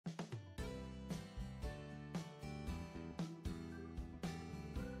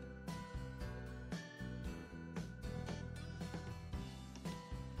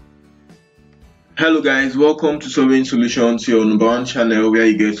Hello guys, welcome to Surveying Solutions, your number one channel where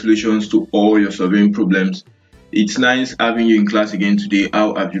you get solutions to all your surveying problems. It's nice having you in class again today.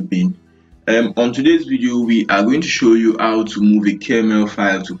 How have you been? On today's video, we are going to show you how to move a KML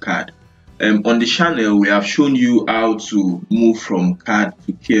file to CAD. On the channel, we have shown you how to move from CAD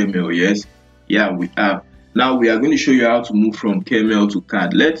to KML, yes? Yeah, we have. Now we are going to show you how to move from KML to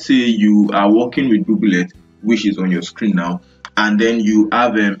CAD. Let's say you are working with Google Earth, which is on your screen now, and then you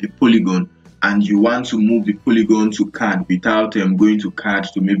have a polygon, and you want to move the polygon to CAD without going to CAD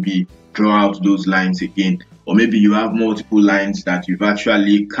to maybe draw out those lines again, or maybe you have multiple lines that you've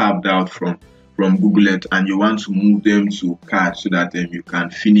actually carved out from Google Earth and you want to move them to CAD so that you can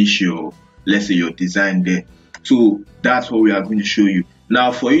finish your, let's say, your design there. So that's what we are going to show you.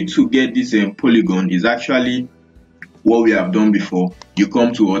 Now for you to get this polygon is actually what we have done before. You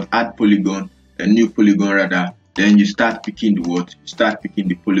come to what? Add polygon, a new polygon rather, then you start picking the what? You start picking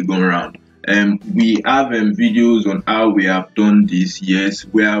the polygon round. We have videos on how we have done this, yes,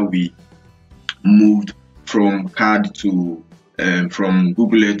 where we moved from CAD to from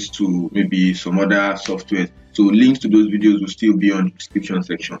Google Earth to maybe some other software. So links to those videos will still be on the description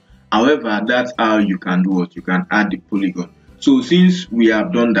section. However, that's how you can do what? You can add the polygon. So since we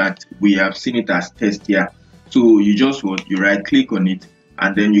have done that, we have seen it as test here. So you just what? You right click on it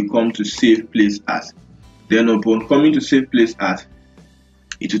and then you come to save place as. Then upon coming to save place as,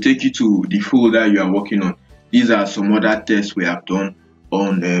 it will take you to the folder you are working on. These are some other tests we have done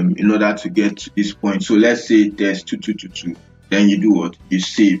on in order to get to this point. So let's say test 2222. Then you do what? You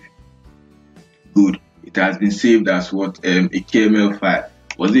save. Good. It has been saved as what? A KML file.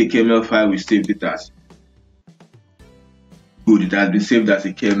 Was it a KML file we saved it as? Good. It has been saved as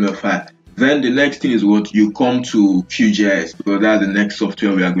a KML file. Then the next thing is what? You come to QGIS, because that's the next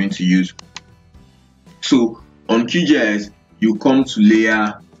software we are going to use. So on QGIS, you come to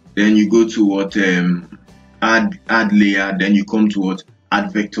layer, then you go to what? Add layer, then you come to what?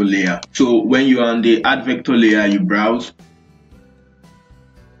 Add vector layer. So when you are on the add vector layer, you browse.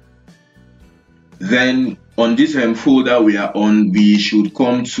 Then on this folder we are on, we should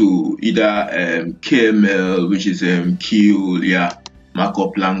come to either KML, which is Q, yeah,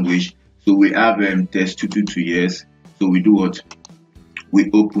 markup language. So we have test 222, yes. So we do what? We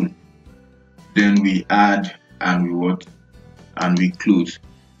open, then we add, and we what? And we close.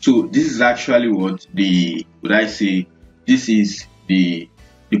 So this is actually what this is the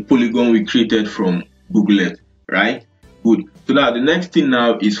polygon we created from Google Earth, right? Good. So now the next thing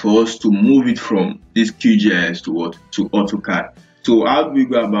now is for us to move it from this QGIS to what? To AutoCAD. So how do we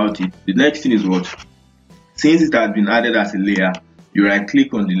go about it? The next thing is what? Since it has been added as a layer, you right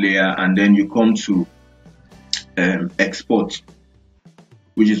click on the layer and then you come to export,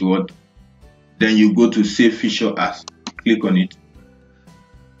 which is what? Then you go to save feature as. Click on it.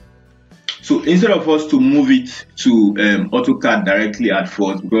 So instead of us to move it to AutoCAD directly at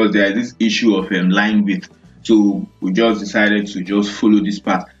first, because there is this issue of line width, so we just decided to just follow this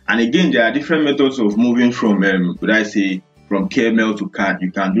path. And again, there are different methods of moving from from KML to CAD.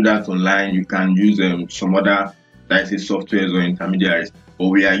 You can do that online. You can use some other softwares or intermediaries. But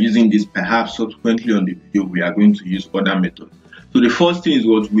we are using this. Perhaps subsequently on the video, we are going to use other methods. So the first thing is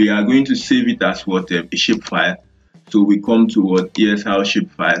what? We are going to save it as what? A shape file. So we come to what? ESR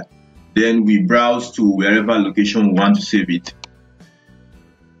shape file. Then we browse to wherever location we want to save it,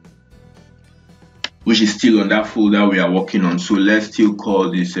 which is still on that folder we are working on. So let's still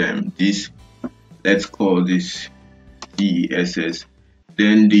call this let's call this DSS.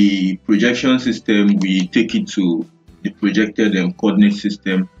 Then the projection system, we take it to the projected coordinate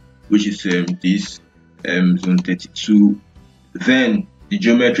system, which is this zone 32. Then the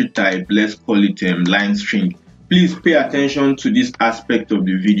geometry type, let's call it line string. Please pay attention to this aspect of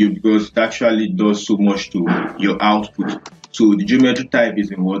the video because it actually does so much to your output. So the geometry type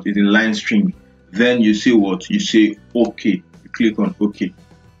is in what? Is in line string. Then you say what? You say OK. You click on OK.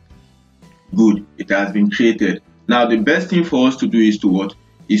 Good. It has been created. Now the best thing for us to do is to what?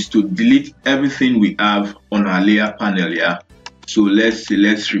 Is to delete everything we have on our layer panel here. So let's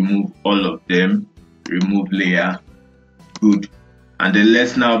remove all of them. Remove layer. Good. And then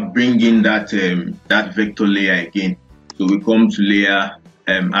let's now bring in that that vector layer again. So we come to layer,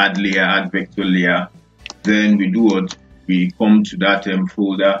 add layer, add vector layer. Then we do what? We come to that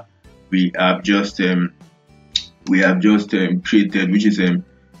folder we have just created, which is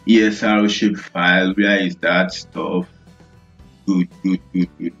ESR shape file. Where is that stuff? Good.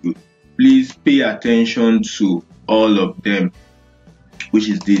 Please pay attention to all of them, which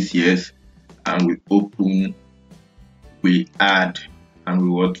is this, yes. And we open, we add, and we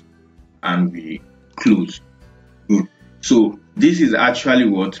what? And we close. Good. So this is actually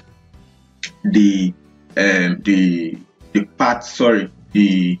what the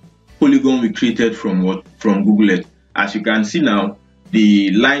polygon we created from Google Earth. As you can see now,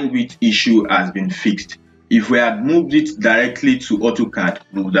 the line width issue has been fixed. If we had moved it directly to AutoCAD,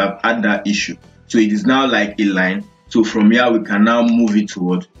 we would have had that issue. So it is now like a line. So from here we can now move it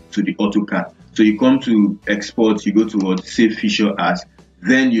to the AutoCAD. So you come to export, you go to save feature as,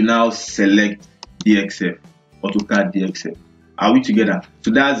 then you now select DXF, AutoCAD DXF. Are we together?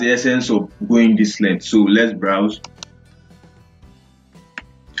 So that's the essence of going this length. So let's browse.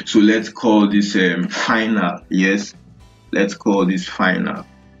 So let's call this final. Yes, let's call this final.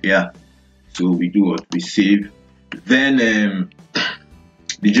 Yeah. So we do what? We save. Then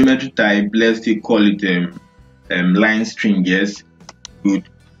the geometry type, let's call it line string. Yes, good.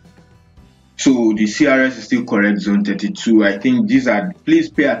 So the CRS is still correct, zone 32. I think these are, please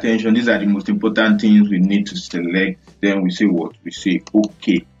pay attention, these are the most important things we need to select. Then we say what? We say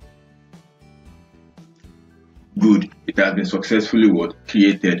OK. Good. It has been successfully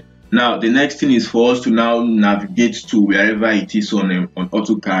created. Now the next thing is for us to now navigate to wherever it is on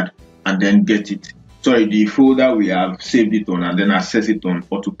AutoCAD and then get it. Sorry, the folder we have saved it on, and then access it on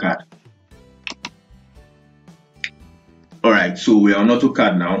AutoCAD. Alright, so we are on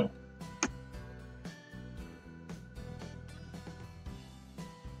AutoCAD now.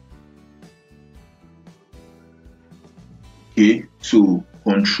 Okay, so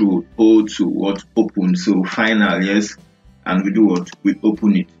Control O to open. So final, yes, and we do what? We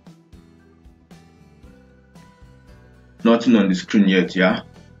open it. Nothing on the screen yet, yeah.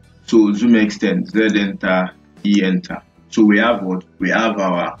 So zoom extend, Z enter, E enter. So we have what? We have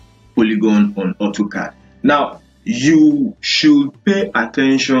our polygon on AutoCAD. Now you should pay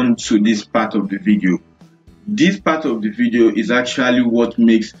attention to this part of the video. This part of the video is actually what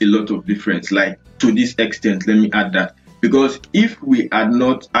makes a lot of difference. Like, to this extent, let me add that. Because if we had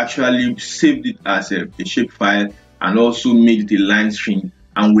not actually saved it as a shapefile and also made the line string,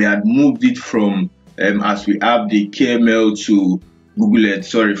 and we had moved it from as we have the KML to Google Earth,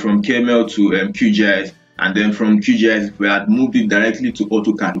 sorry, from KML to QGIS, and then from QGIS, if we had moved it directly to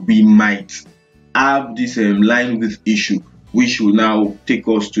AutoCAD, we might have this line width issue, which will now take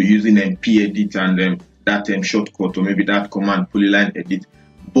us to using p-edit and that shortcut, or maybe that command polyline edit.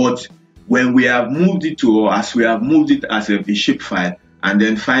 But when we have moved it to, or as we have moved it as a shapefile, and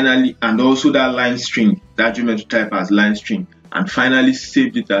then finally, and also that line string, that geometry type as line string, and finally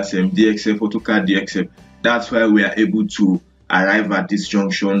saved it as DXF, AutoCAD DXF, that's why we are able to arrive at this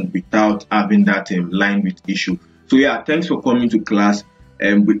junction without having that line width issue. So yeah, thanks for coming to class,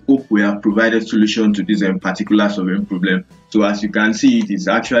 and we hope we have provided solution to this particular solving problem. So as you can see, it is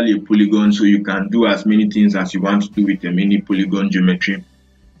actually a polygon, so you can do as many things as you want to do with any polygon geometry.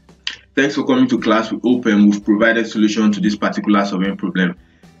 Thanks for coming to class. We hope we've provided solution to this particular solving problem.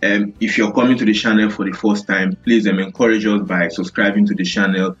 If you're coming to the channel for the first time, please encourage us by subscribing to the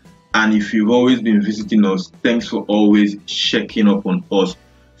channel. And if you've always been visiting us, thanks for always checking up on us.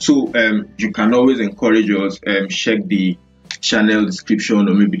 So you can always encourage us, check the channel description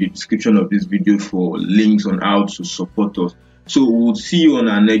or maybe the description of this video for links on how to support us. So we'll see you on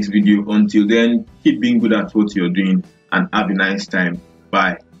our next video. Until then, keep being good at what you're doing and have a nice time.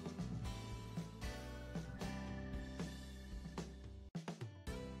 Bye.